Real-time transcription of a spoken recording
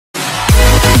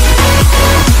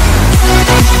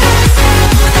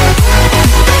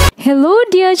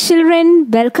Hello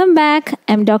children, welcome back.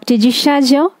 I'm Dr. Jisha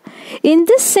Joe. In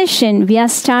this session, we are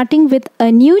starting with a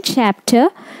new chapter,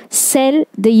 Cell,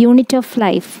 the Unit of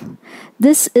Life.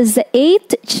 This is the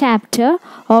 8th chapter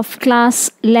of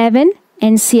Class 11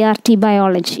 NCERT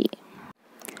Biology.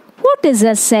 What is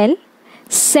a cell?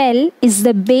 Cell is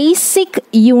the basic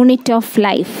unit of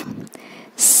life.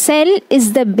 Cell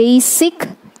is the basic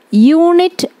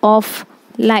unit of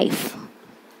life.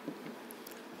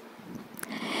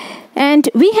 And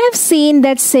we have seen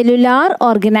that cellular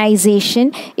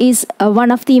organization is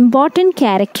one of the important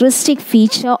characteristic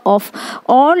feature of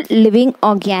all living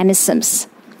organisms.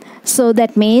 So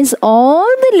that means all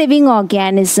the living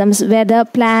organisms, whether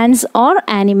plants or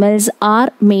animals, are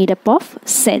made up of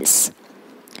cells.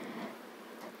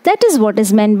 That is what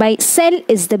is meant by cell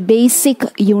is the basic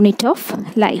unit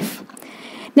of life.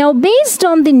 Now, based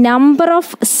on the number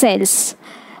of cells,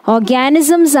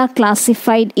 organisms are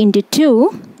classified into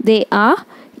two. They are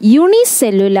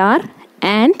unicellular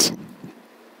and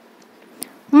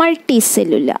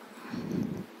multicellular.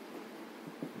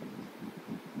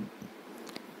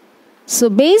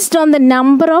 So, based on the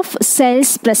number of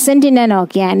cells present in an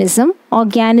organism,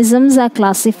 organisms are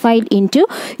classified into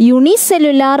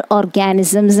unicellular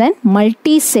organisms and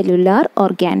multicellular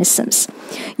organisms.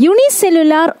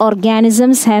 Unicellular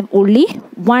organisms have only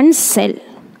one cell,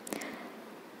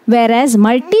 whereas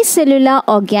multicellular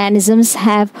organisms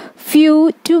have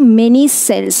few to many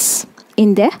cells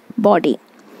in their body.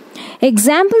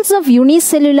 Examples of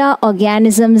unicellular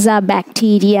organisms are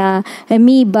bacteria,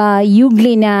 amoeba,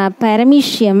 euglena,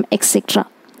 paramecium, etc.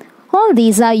 All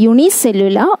these are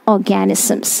unicellular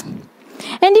organisms.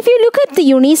 And if you look at the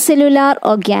unicellular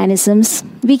organisms,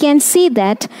 we can see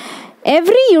that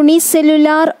every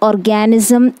unicellular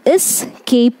organism is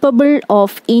capable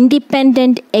of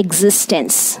independent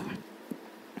existence.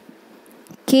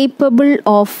 Capable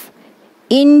of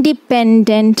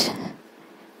independent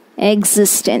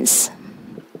existence.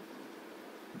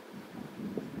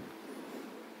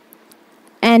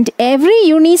 And every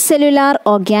unicellular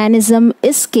organism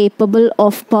is capable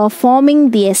of performing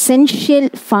the essential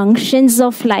functions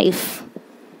of life.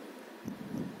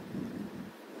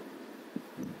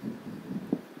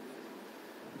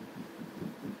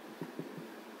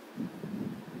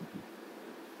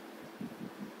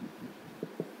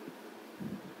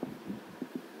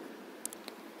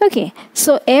 Okay,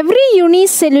 so every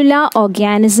unicellular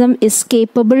organism is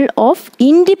capable of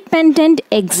independent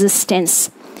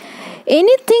existence.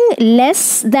 Anything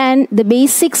less than the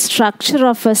basic structure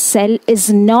of a cell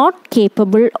is not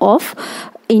capable of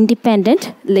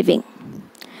independent living.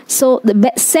 So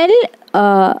the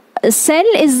cell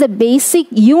is the basic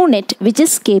unit which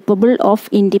is capable of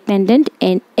independent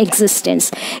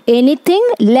existence. Anything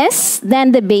less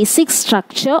than the basic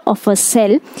structure of a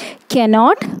cell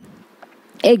cannot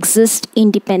exist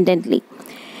independently.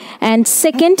 And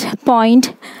second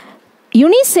point,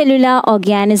 unicellular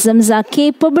organisms are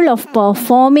capable of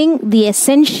performing the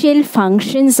essential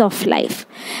functions of life.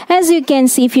 As you can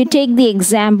see, if you take the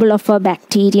example of a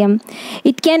bacterium,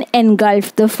 it can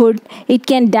engulf the food, it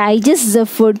can digest the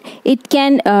food, it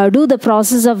can do the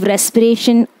process of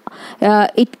respiration,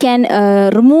 it can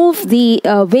remove the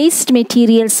waste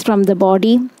materials from the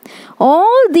body.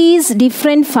 All these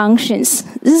different functions,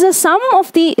 this is some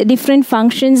of the different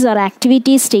functions or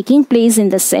activities taking place in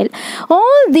the cell.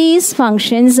 All these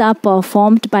functions are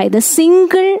performed by the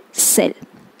single cell.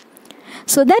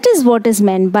 So that is what is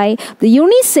meant by the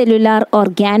unicellular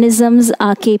organisms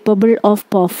are capable of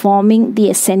performing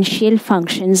the essential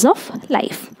functions of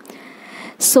life.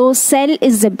 So cell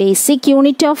is the basic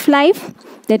unit of life.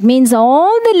 That means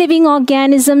all the living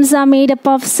organisms are made up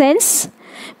of cells.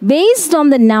 Based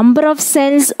on the number of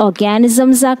cells,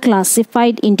 organisms are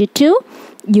classified into two,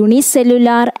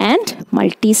 unicellular and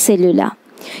multicellular.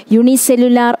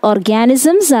 Unicellular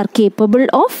organisms are capable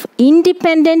of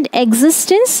independent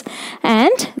existence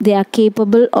and they are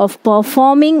capable of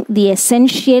performing the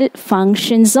essential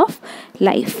functions of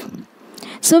life.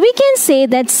 So we can say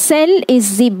that cell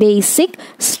is the basic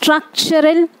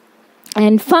structural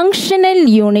and functional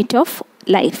unit of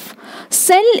life.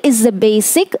 Cell is the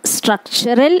basic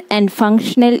structural and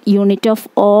functional unit of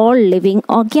all living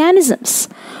organisms.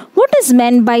 What is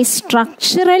meant by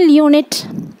structural unit?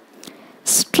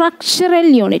 Structural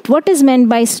unit. What is meant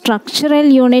by structural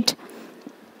unit?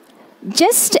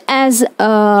 Just as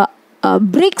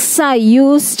bricks are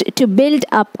used to build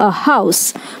up a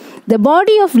house, the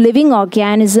body of living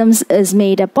organisms is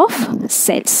made up of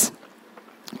cells.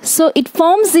 So it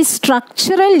forms the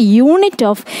structural unit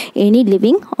of any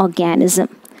living organism.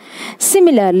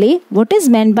 Similarly, what is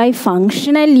meant by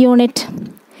functional unit?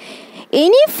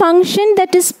 any function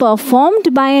that is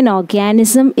performed by an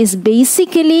organism is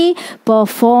basically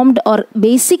performed or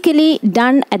basically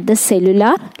done at the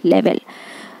cellular level.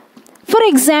 For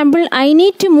example, I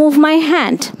need to move my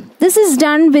hand. This is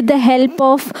done with the help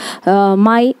of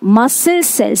my muscle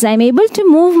cells. I am able to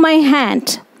move my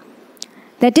hand.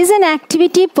 That is an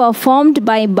activity performed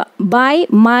by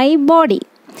my body.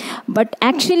 But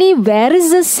actually, where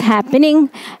is this happening?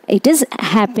 It is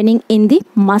happening in the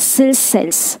muscle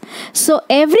cells. So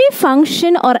every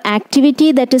function or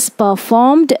activity that is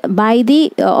performed by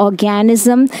the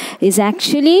organism is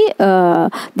actually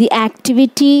the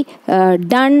activity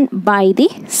done by the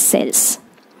cells.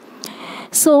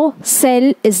 So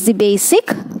cell is the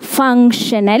basic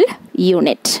functional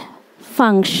unit.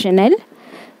 Functional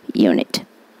unit.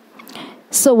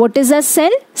 So what is a cell?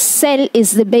 Cell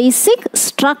is the basic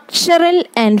structural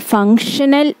and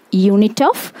functional unit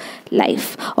of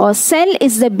life. Or cell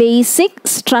is the basic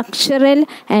structural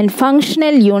and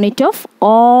functional unit of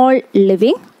all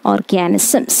living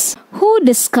organisms. Who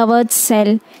discovered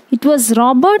cell? It was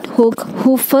Robert Hooke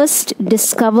who first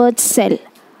discovered cell.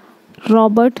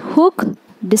 Robert Hooke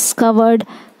discovered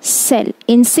cell.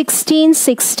 In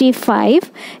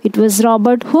 1665, it was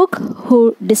Robert Hooke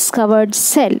who discovered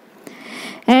cell.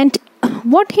 And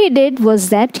what he did was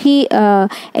that he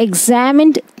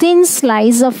examined thin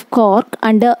slice of cork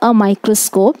under a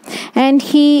microscope, and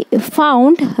he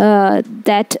found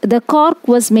that the cork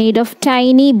was made of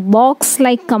tiny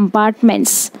box-like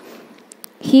compartments.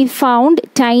 He found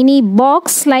tiny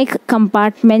box-like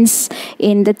compartments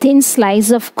in the thin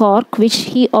slice of cork which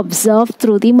he observed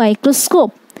through the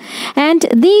microscope. And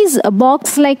these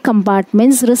box-like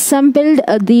compartments resembled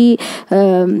the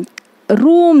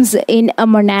rooms in a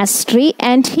monastery,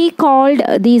 and he called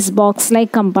these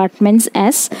box-like compartments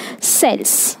as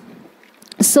cells.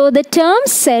 So the term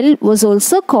cell was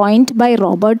also coined by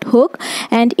Robert Hooke,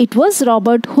 and it was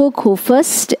Robert Hooke who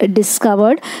first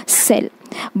discovered cell.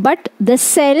 But the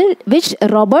cell which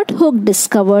Robert Hooke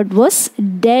discovered was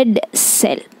dead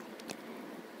cell.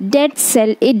 Dead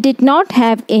cell. It did not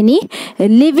have any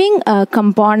living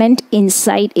component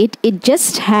inside it. It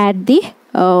just had the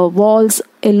walls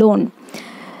alone.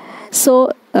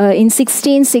 So in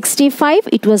 1665,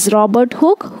 it was Robert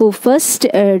Hooke who first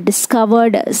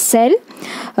discovered cell.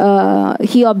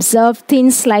 He observed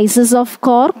thin slices of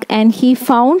cork, and he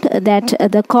found that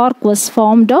the cork was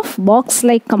formed of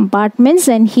box-like compartments,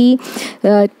 and he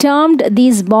termed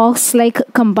these box-like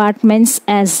compartments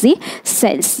as the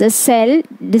cells. The cell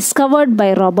discovered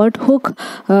by Robert Hooke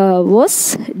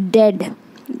was dead.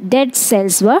 Dead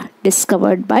cells were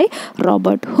discovered by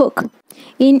Robert Hooke.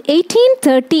 In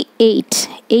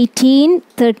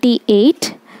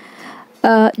 1838,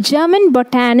 a German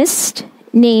botanist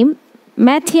named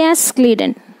Matthias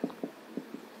Kleeden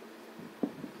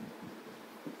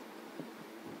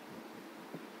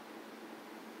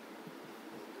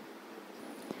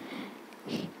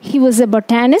he was a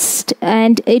botanist,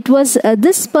 and it was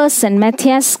this person,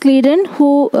 Matthias Kleeden,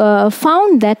 who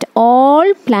found that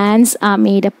all plants are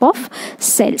made up of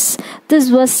cells.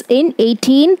 This was in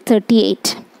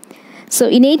 1838. So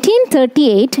in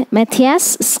 1838,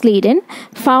 Matthias Kleeden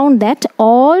found that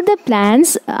all the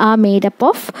plants are made up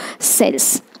of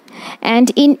cells.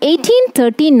 And in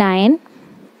 1839,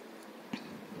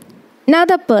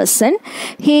 another person,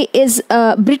 he is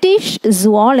a British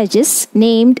zoologist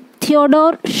named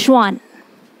Theodore Schwann.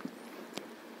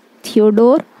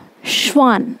 Theodore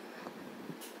Schwann.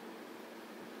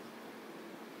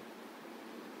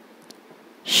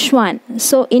 Schwann.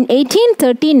 So in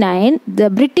 1839, the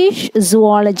British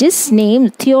zoologist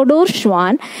named Theodore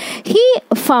Schwann, he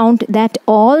found that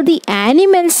all the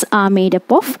animals are made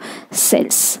up of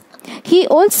cells. He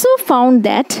also found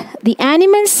that the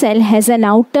animal cell has an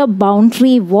outer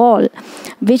boundary wall,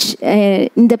 which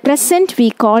in the present we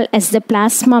call as the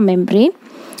plasma membrane.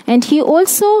 And he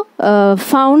also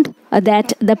found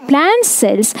that the plant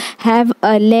cells have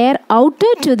a layer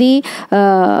outer to the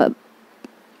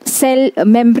cell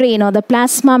membrane or the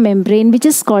plasma membrane, which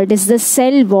is called as the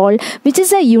cell wall, which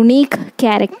is a unique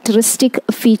characteristic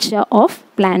feature of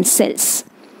plant cells.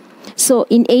 So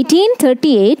in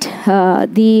 1838,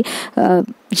 the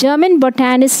German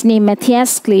botanist named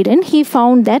Matthias Kleeden, he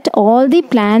found that all the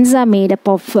plants are made up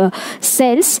of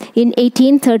cells. In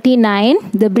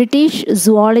 1839, the British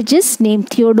zoologist named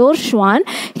Theodore Schwann,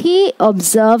 he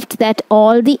observed that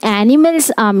all the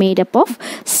animals are made up of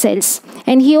cells.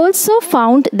 And he also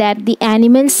found that the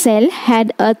animal cell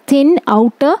had a thin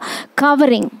outer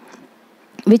covering.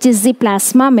 which is the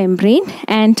plasma membrane,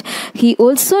 and he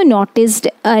also noticed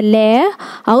a layer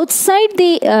outside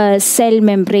the cell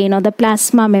membrane or the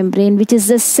plasma membrane, which is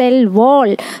the cell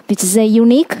wall, which is a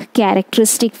unique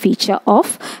characteristic feature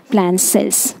of plant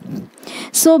cells.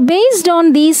 So based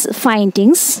on these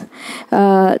findings,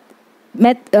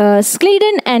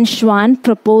 Schleiden and Schwann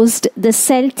proposed the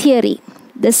cell theory.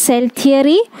 The cell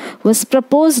theory was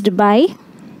proposed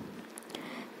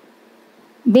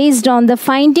based on the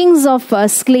findings of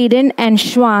Schleiden and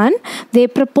Schwann. They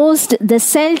proposed the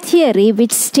cell theory,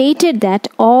 which stated that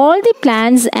all the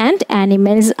plants and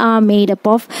animals are made up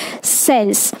of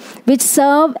cells, which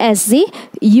serve as the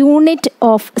unit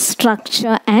of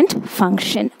structure and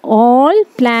function. All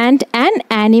plant and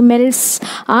animals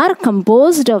are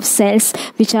composed of cells,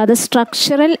 which are the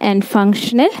structural and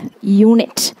functional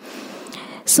unit.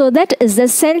 So that is the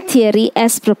cell theory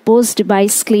as proposed by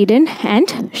Schleiden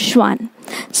and Schwann.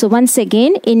 So once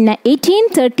again, in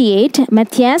 1838,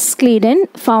 Matthias Schleiden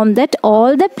found that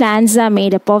all the plants are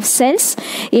made up of cells.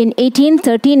 In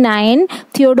 1839,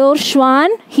 Theodor Schwann,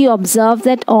 he observed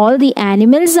that all the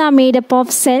animals are made up of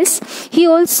cells. He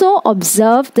also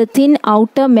observed the thin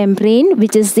outer membrane,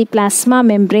 which is the plasma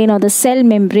membrane or the cell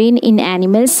membrane in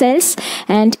animal cells.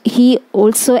 And he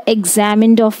also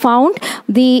examined or found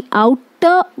the outer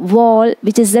wall,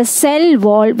 which is the cell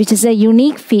wall, which is a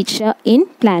unique feature in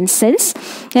plant cells.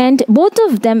 And both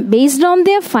of them, based on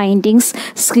their findings,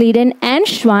 Schleiden and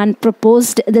Schwann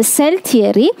proposed the cell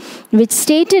theory, which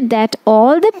stated that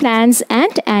all the plants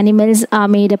and animals are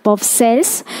made up of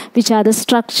cells, which are the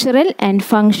structural and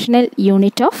functional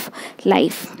unit of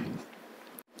life.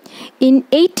 In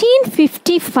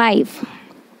 1855,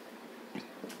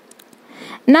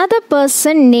 another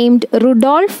person named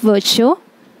Rudolf Virchow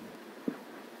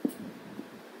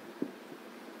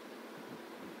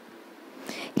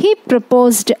he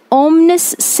proposed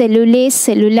omnis cellulae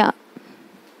cellula,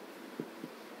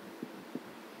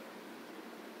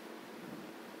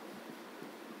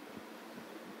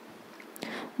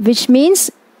 which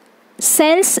means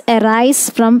cells arise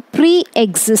from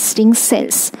pre-existing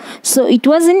cells. So it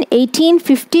was in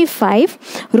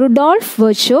 1855 Rudolf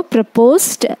Virchow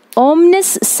proposed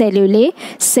omnis cellulae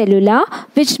cellula,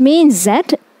 which means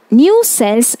that new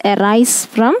cells arise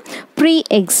from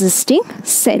pre-existing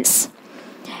cells.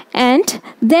 And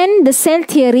then the cell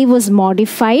theory was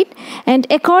modified, and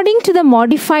according to the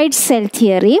modified cell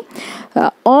theory,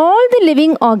 all the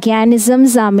living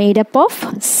organisms are made up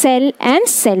of cell and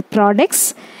cell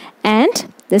products.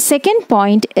 And the second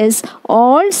point is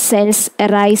all cells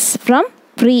arise from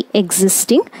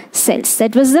pre-existing cells.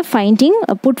 That was the finding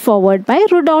put forward by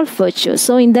Rudolf Virchow.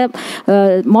 So in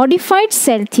the modified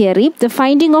cell theory, the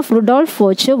finding of Rudolf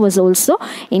Virchow was also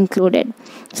included.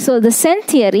 So the cell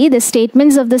theory, the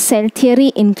statements of the cell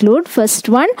theory include, first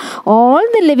one, all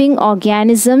the living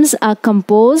organisms are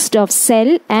composed of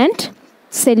cell and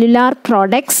cellular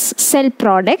products, cell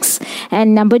products.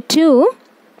 And number two,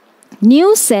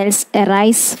 new cells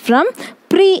arise from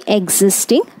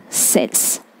pre-existing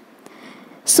cells.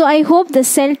 So I hope the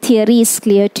cell theory is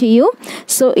clear to you.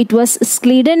 So it was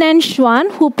Schleiden and Schwann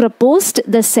who proposed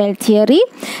the cell theory.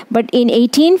 But in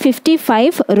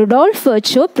 1855, Rudolf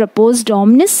Virchow proposed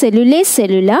omnis cellulae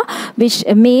cellula, which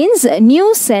means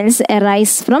new cells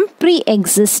arise from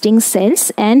pre-existing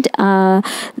cells. And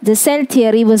the cell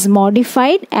theory was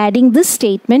modified, adding this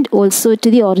statement also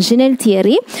to the original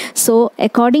theory. So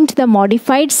according to the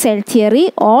modified cell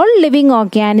theory, all living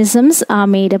organisms are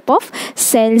made up of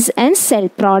cells and cell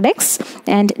products.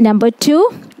 And number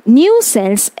two, new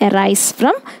cells arise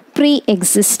from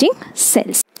pre-existing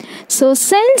cells. So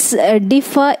cells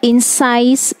differ in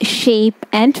size, shape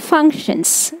and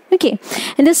functions. Okay,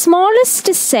 and the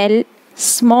smallest cell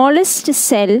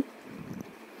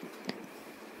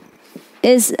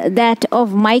is that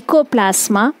of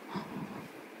mycoplasma,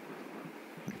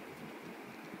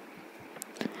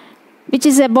 which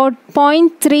is about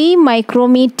 0.3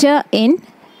 micrometer in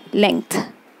length.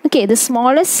 Okay, the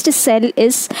smallest cell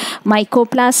is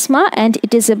mycoplasma and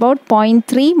it is about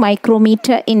 0.3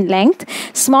 micrometer in length.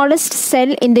 Smallest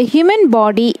cell in the human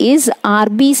body is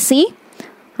RBC,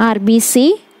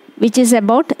 which is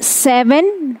about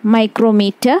 7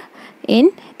 micrometer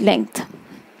in length.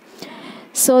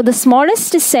 So the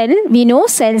smallest cell, we know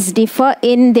cells differ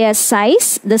in their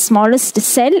size. The smallest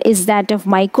cell is that of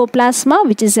mycoplasma,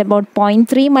 which is about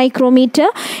 0.3 micrometer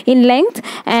in length.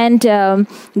 And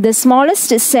the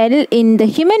smallest cell in the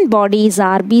human body is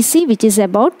RBC, which is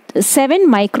about 7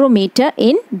 micrometer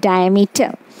in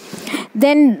diameter.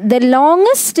 Then the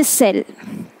longest cell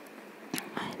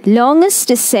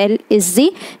is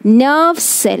the nerve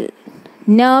cell.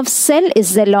 Nerve cell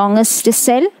is the longest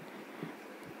cell.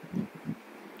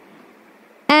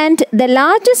 And the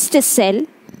largest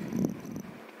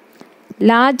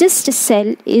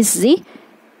cell is the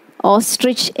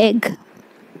ostrich egg.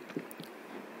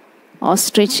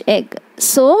 Ostrich egg.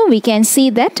 So we can see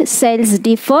that cells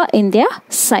differ in their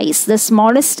size. The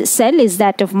smallest cell is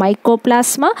that of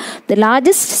mycoplasma. The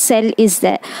largest cell is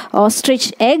the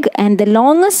ostrich egg, and the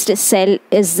longest cell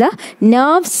is the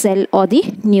nerve cell or the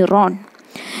neuron.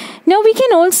 Now we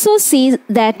can also see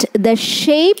that the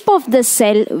shape of the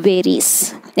cell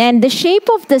varies, and the shape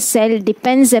of the cell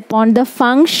depends upon the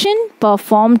function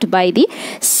performed by the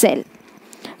cell.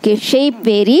 Okay, shape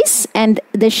varies, and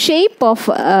the shape of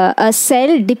a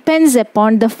cell depends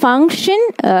upon the function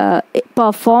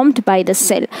performed by the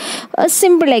cell. A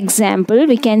simple example,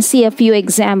 we can see a few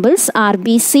examples.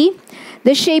 RBC,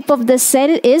 the shape of the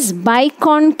cell is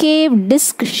biconcave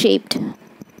disc shaped.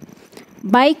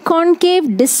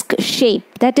 Biconcave disc shape,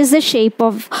 that is the shape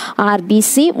of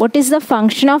RBC. What is the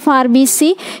function of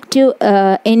RBC? To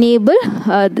enable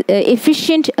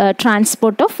efficient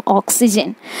transport of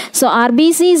oxygen. So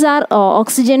RBCs are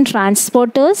oxygen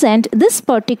transporters, and this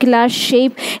particular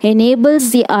shape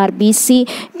enables the RBC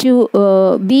to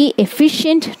be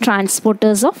efficient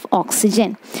transporters of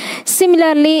oxygen.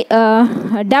 Similarly,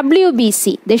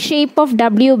 WBC, the shape of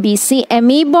WBC,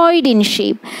 amoeboid in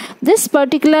shape. This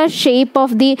particular shape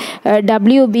of the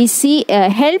WBC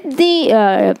help the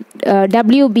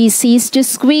WBCs to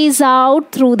squeeze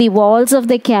out through the walls of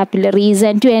the capillaries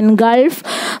and to engulf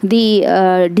the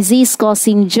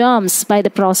disease-causing germs by the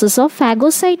process of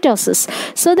phagocytosis.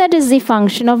 So that is the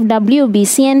function of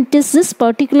WBC, and it is this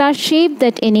particular shape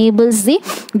that enables the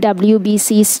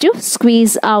WBCs to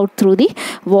squeeze out through the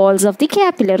walls of the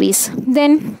capillaries.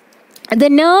 Then the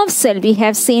nerve cell, we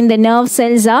have seen the nerve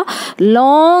cells are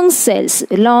long cells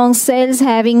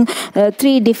having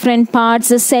three different parts: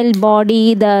 the cell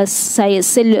body, the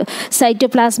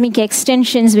cytoplasmic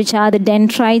extensions, which are the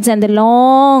dendrites, and the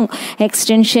long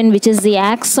extension, which is the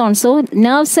axon. So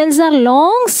nerve cells are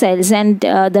long cells, and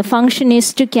the function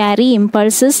is to carry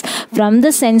impulses from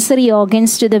the sensory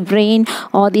organs to the brain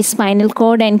or the spinal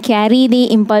cord, and carry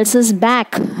the impulses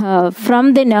back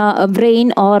from the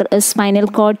brain or spinal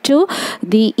cord to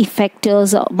the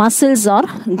effectors or muscles or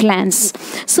glands.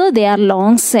 So they are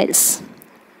long cells.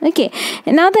 Okay,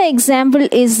 another example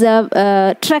is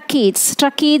tracheids.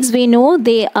 Tracheids, we know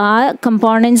they are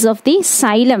components of the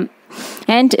xylem.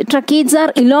 And tracheids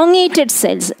are elongated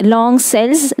cells, long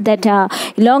cells that are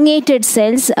elongated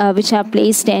cells which are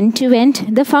placed end to end.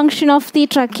 The function of the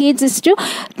tracheids is to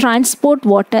transport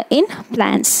water in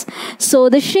plants. So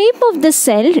the shape of the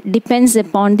cell depends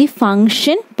upon the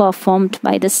function performed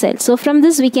by the cell. So from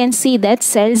this we can see that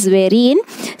cells vary in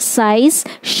size,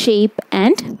 shape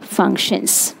and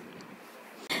functions.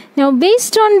 Now,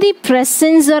 based on the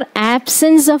presence or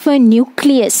absence of a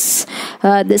nucleus,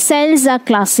 the cells are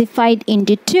classified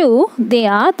into two. They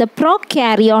are the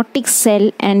prokaryotic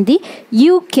cell and the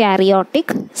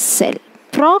eukaryotic cell.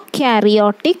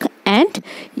 Prokaryotic and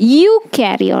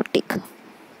eukaryotic.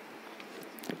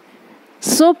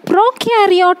 So,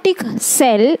 prokaryotic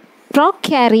cell,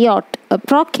 prokaryote,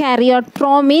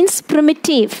 pro means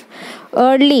primitive,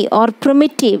 early or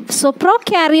primitive. So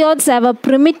prokaryotes have a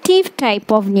primitive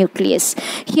type of nucleus.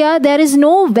 Here there is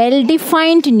no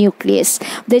well-defined nucleus.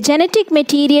 The genetic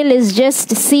material is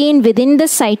just seen within the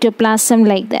cytoplasm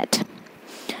like that.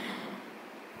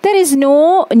 There is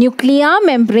no nuclear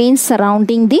membrane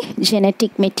surrounding the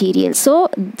genetic material. So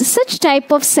such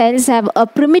type of cells have a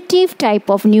primitive type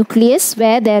of nucleus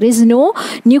where there is no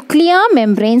nuclear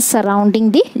membrane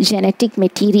surrounding the genetic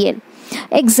material.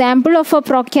 Example of a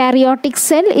prokaryotic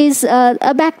cell is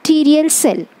a bacterial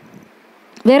cell.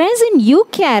 Whereas in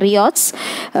eukaryotes,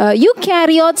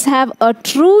 eukaryotes have a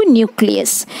true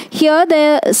nucleus. Here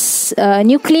the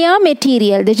nuclear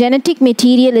material, the genetic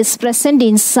material is present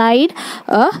inside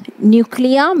a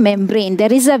nuclear membrane.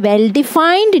 There is a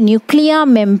well-defined nuclear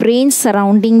membrane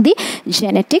surrounding the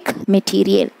genetic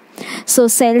material. So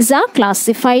cells are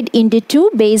classified into two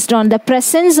based on the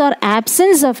presence or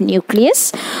absence of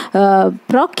nucleus,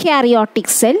 prokaryotic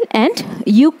cell and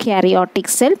eukaryotic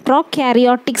cell.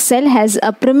 Prokaryotic cell has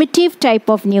a primitive type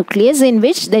of nucleus in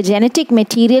which the genetic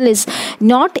material is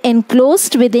not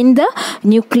enclosed within the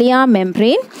nuclear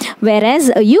membrane, whereas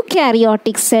a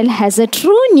eukaryotic cell has a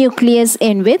true nucleus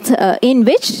in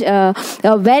which a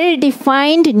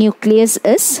well-defined nucleus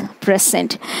is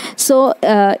present. So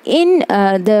in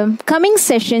the coming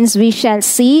sessions we shall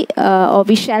see or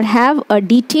we shall have a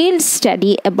detailed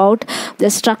study about the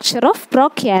structure of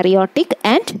prokaryotic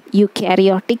and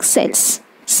eukaryotic cells.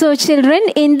 So children,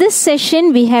 in this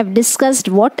session we have discussed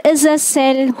what is a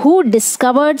cell, who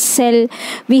discovered cell.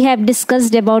 We have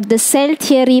discussed about the cell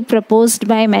theory proposed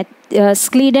by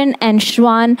Scleden and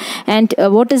Schwann, and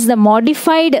what is the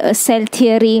modified cell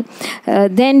theory.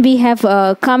 Then we have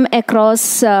come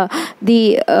across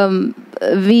we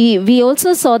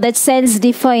also saw that cells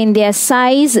differ in their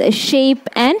size, shape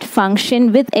and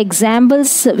function. With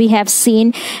examples we have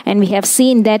seen, and we have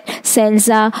seen that cells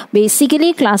are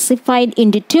basically classified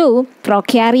into two: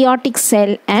 prokaryotic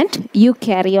cell and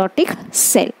eukaryotic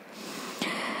cell.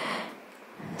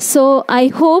 So I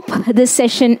hope this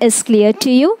session is clear to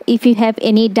you. If you have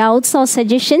any doubts or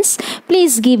suggestions,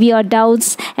 please give your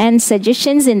doubts and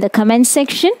suggestions in the comment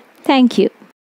section. Thank you.